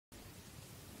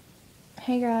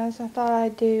Hey guys, I thought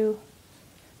I'd do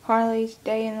Harley's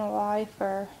day in the life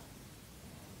or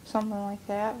something like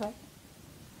that,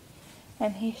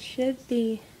 and he should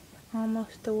be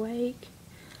almost awake.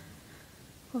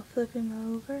 We'll flip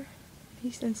him over.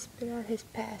 He's gonna spit out his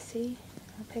passy.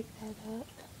 I'll pick that up.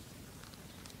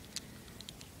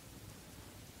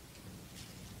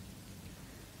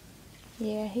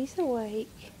 Yeah, he's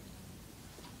awake.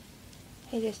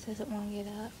 He just doesn't want to get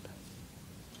up.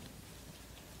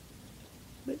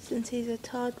 But since he's a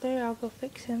toddler, I'll go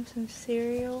fix him some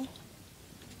cereal.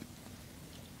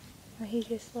 He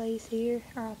just lays here,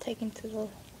 or I'll take him to the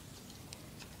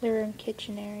living room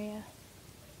kitchen area.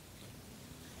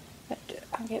 But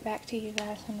I'll get back to you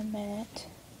guys in a minute.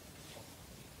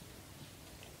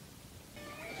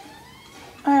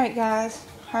 Alright guys,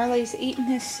 Harley's eating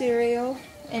his cereal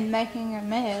and making a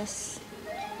mess.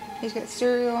 He's got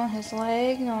cereal on his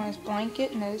leg, on his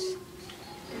blanket, and his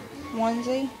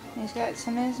onesie. He's got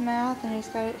some in his mouth, and he's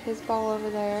got his bowl over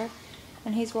there.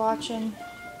 And he's watching.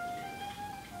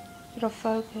 It'll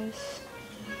focus.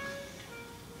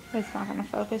 It's not going to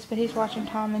focus, but he's watching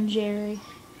Tom and Jerry.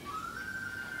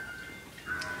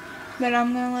 But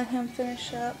I'm going to let him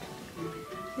finish up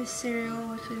his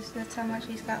cereal, that's how much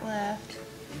he's got left.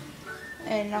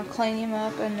 And I'll clean him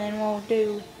up, and then we'll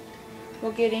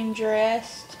get him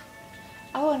dressed.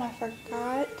 Oh, and I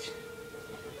forgot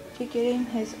to get him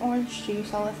his orange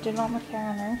juice. I left it on the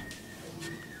counter.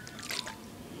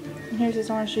 And here's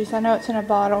his orange juice. I know it's in a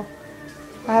bottle.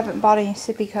 I haven't bought any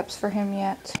sippy cups for him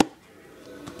yet.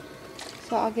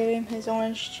 So I'll give him his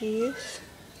orange juice.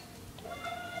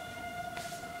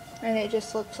 And it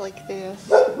just looks like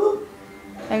this.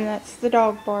 And that's the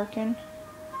dog barking.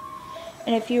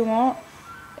 And if you want,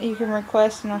 you can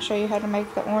request and I'll show you how to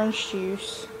make the orange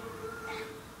juice,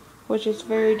 which is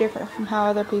very different from how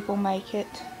other people make it,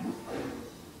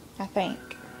 I think.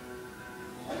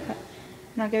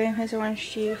 And I'll give him his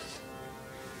orange juice.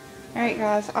 Alright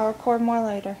guys, I'll record more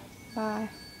later. Bye.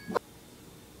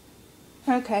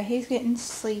 Okay, he's getting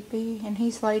sleepy and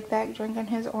he's laid back drinking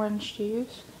his orange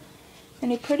juice.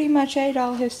 And he pretty much ate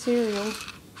all his cereal.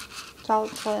 That's all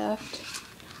that's left.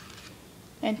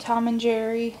 And Tom and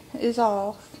Jerry is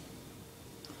off.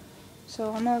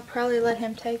 So I'm going to probably let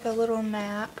him take a little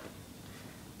nap.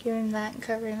 Give him that and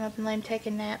cover him up and let him take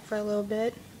a nap for a little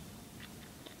bit.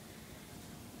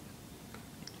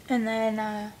 And then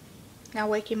I'll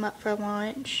wake him up for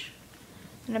lunch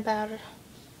in about,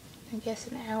 I guess,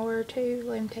 an hour or two.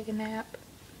 Let him take a nap.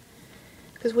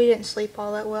 Because we didn't sleep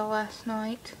all that well last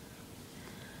night.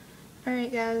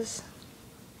 Alright guys.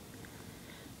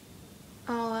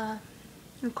 I'll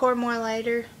record more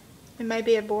later. It may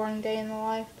be a boring day in the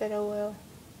life, but oh well.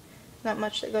 Not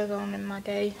much that goes on in my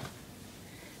day.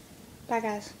 Bye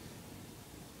guys.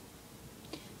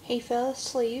 He fell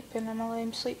asleep and I'm going to let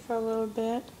him sleep for a little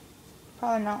bit.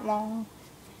 Probably not long.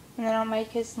 And then I'll make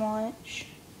his lunch.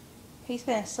 He's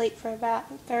been asleep for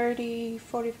about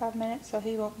 30-45 minutes, so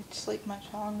he won't sleep much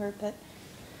longer, but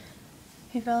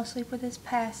he fell asleep with his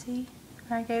passy.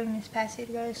 I gave him his passy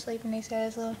to go to sleep, and he's got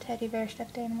his little teddy bear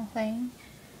stuffed animal thing.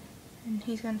 And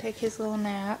he's going to take his little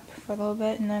nap for a little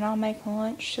bit, and then I'll make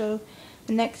lunch. So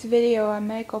the next video I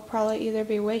make will probably either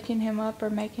be waking him up or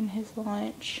making his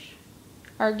lunch.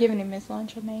 Or giving him his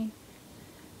lunch, I mean.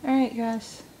 Alright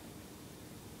guys.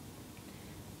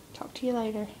 Talk to you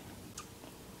later.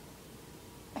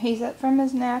 He's up from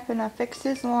his nap and I fixed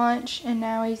his lunch and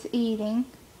now he's eating.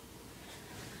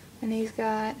 And he's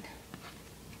got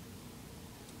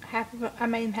I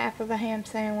made him half of a ham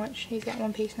sandwich. He's got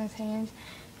one piece in his hands.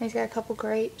 And he's got a couple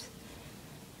grapes.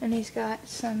 And he's got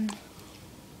some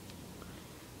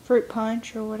fruit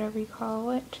punch or whatever you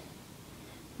call it.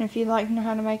 And if you'd like to know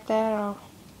how to make that, I'll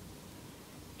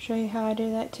show you how I do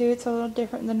that too. It's a little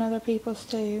different than other people's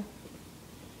too.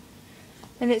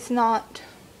 And it's not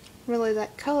really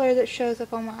that color that shows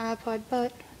up on my iPod,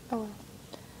 but oh well.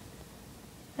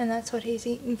 And that's what he's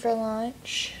eating for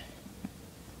lunch.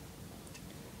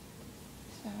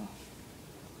 So,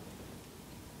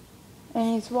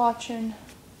 and he's watching,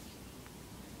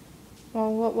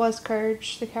 well, what was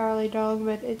Courage, the cowardly dog,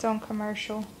 but it's on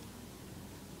commercial.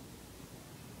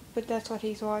 But that's what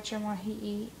he's watching while he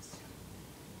eats.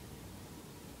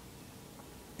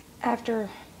 After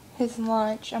his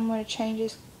lunch, I'm going to change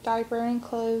his diaper and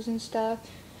clothes and stuff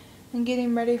and get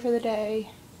him ready for the day.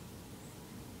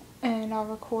 And I'll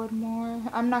record more.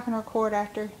 I'm not going to record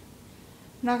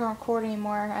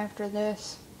anymore after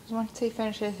this. Because once he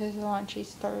finishes his lunch,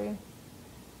 he's through.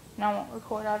 And I won't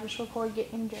record. I'll just record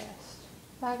getting him dressed.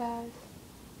 Bye guys.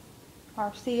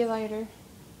 Or see you later.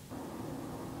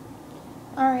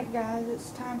 Alright guys,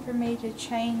 it's time for me to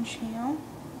change him.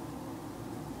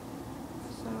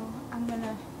 I'm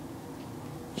gonna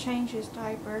change his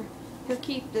diaper. He'll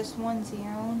keep this onesie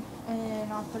on,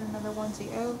 and I'll put another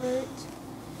onesie over it.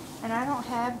 And I don't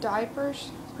have diapers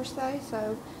per se,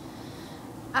 so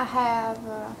I have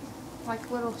like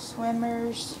little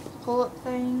swimmers, pull-up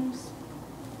things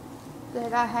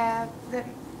that I have that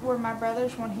were my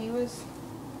brother's when he was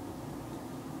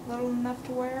little enough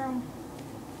to wear them.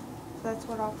 So that's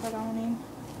what I'll put on him.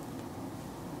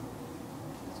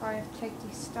 So I have to take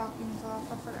these stockings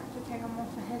off. I forgot to take them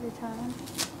off ahead of time.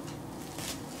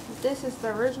 But this is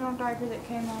the original diaper that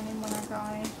came on him when I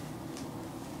got him.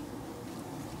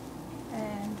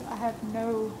 And I have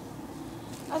no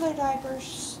other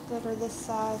diapers that are this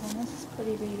size, and this is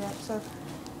pretty beat up, so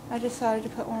I decided to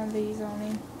put one of these on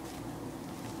him.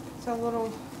 It's a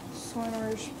little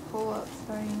swimmer's pull-up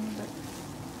thing, but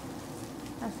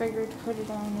I figured to put it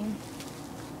on him.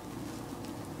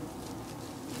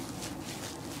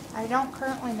 I don't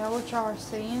currently know what y'all are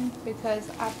seeing because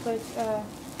I put the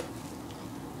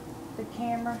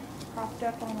camera propped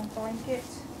up on a blanket.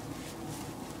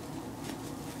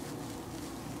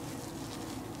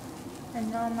 And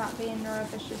no, I'm not being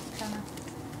nervous, it's just kind of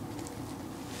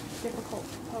difficult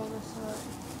to pull this up.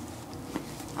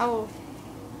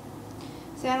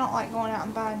 I don't like going out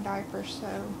and buying diapers,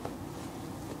 so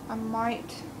I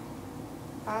might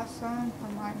buy some,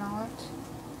 I might not.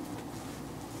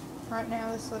 Right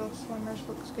now this little swimmer's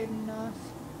looks good enough.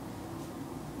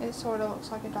 It sort of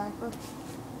looks like a diaper,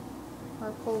 or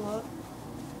a pull-up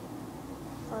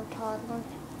for a toddler.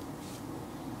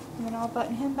 And then I'll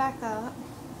button him back up.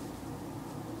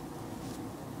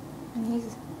 And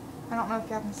I don't know if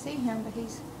y'all can see him, but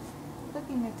he's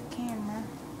looking at the camera.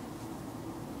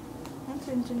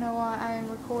 Wanting to know why I am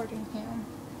recording him,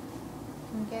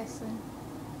 I'm guessing.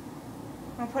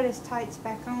 I'm going to put his tights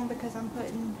back on because I'm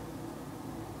putting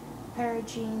a pair of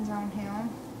jeans on him.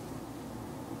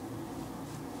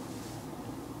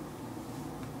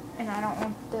 And I don't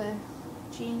want the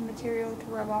jean material to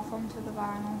rub off onto the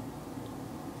vinyl.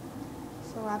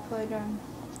 So I put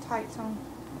tights on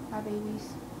my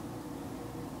babies.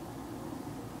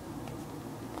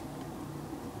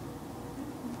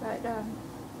 But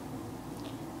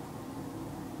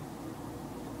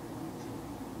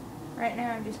right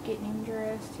now I'm just getting him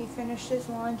dressed. He finished his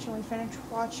lunch and we finished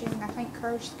watching, I think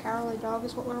Courage the Cowardly Dog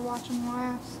is what we were watching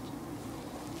last.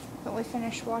 But we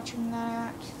finished watching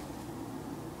that.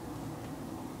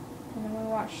 And then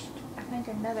we watched, I think,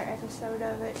 another episode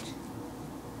of it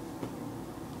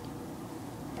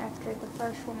after the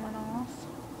first one went off.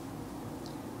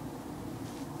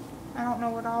 I don't know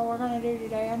what all we're going to do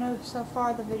today. I know so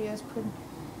far the video is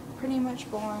pretty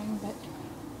much boring, but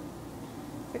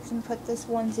fixing to put this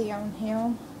onesie on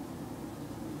him.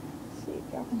 See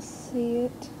if y'all can see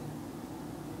it.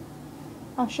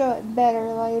 I'll show it better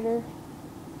later.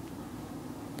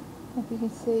 If you can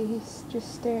see, he's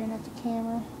just staring at the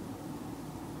camera.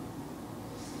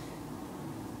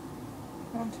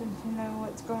 Wanting to know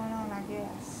what's going on, I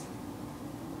guess.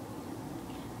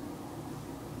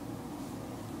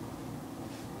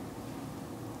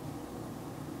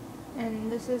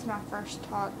 And this is my first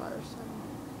toddler, so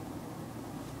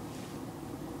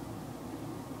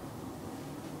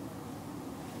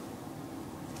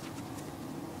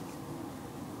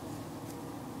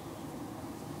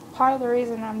part of the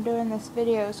reason I'm doing this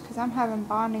video is because I'm having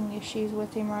bonding issues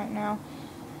with him right now.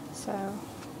 So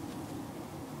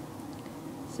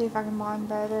see if I can bond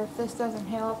better. If this doesn't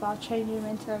help, I'll change him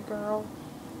into a girl.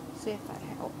 See if that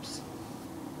helps.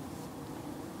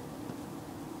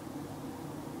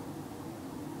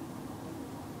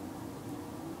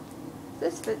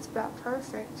 This fits about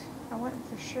perfect. I wasn't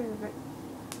for sure, but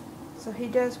so he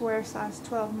does wear size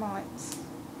 12 months.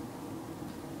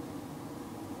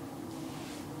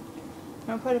 I'm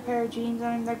gonna put a pair of jeans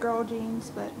on him. They're girl jeans,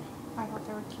 but I thought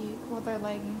they were cute. Well, they're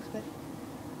leggings, but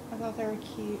I thought they were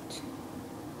cute.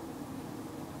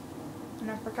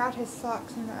 And I forgot his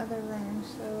socks in the other room,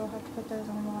 so I'll have to put those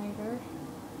on later.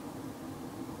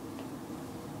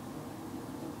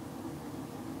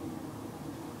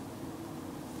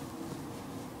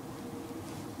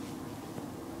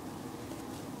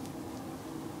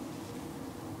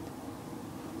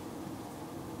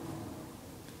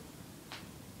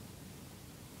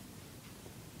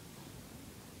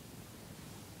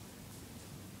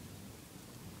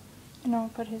 And I'll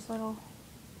put his little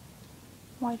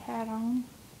white hat on.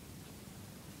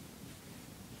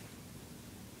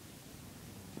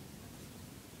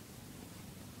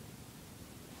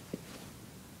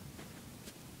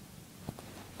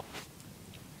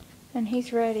 And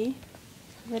he's ready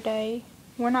for the day.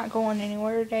 We're not going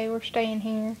anywhere today. We're staying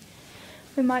here.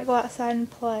 We might go outside and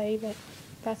play, but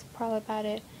that's probably about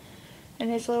it. And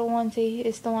his little onesie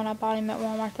is the one I bought him at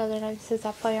Walmart the other day. It says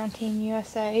I play on Team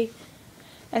USA.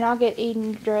 And I'll get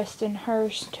Eden dressed in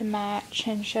hers to match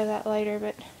and show that later,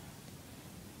 but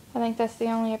I think that's the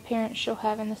only appearance she'll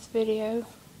have in this video.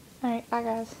 Alright, bye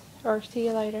guys. Or see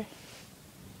you later.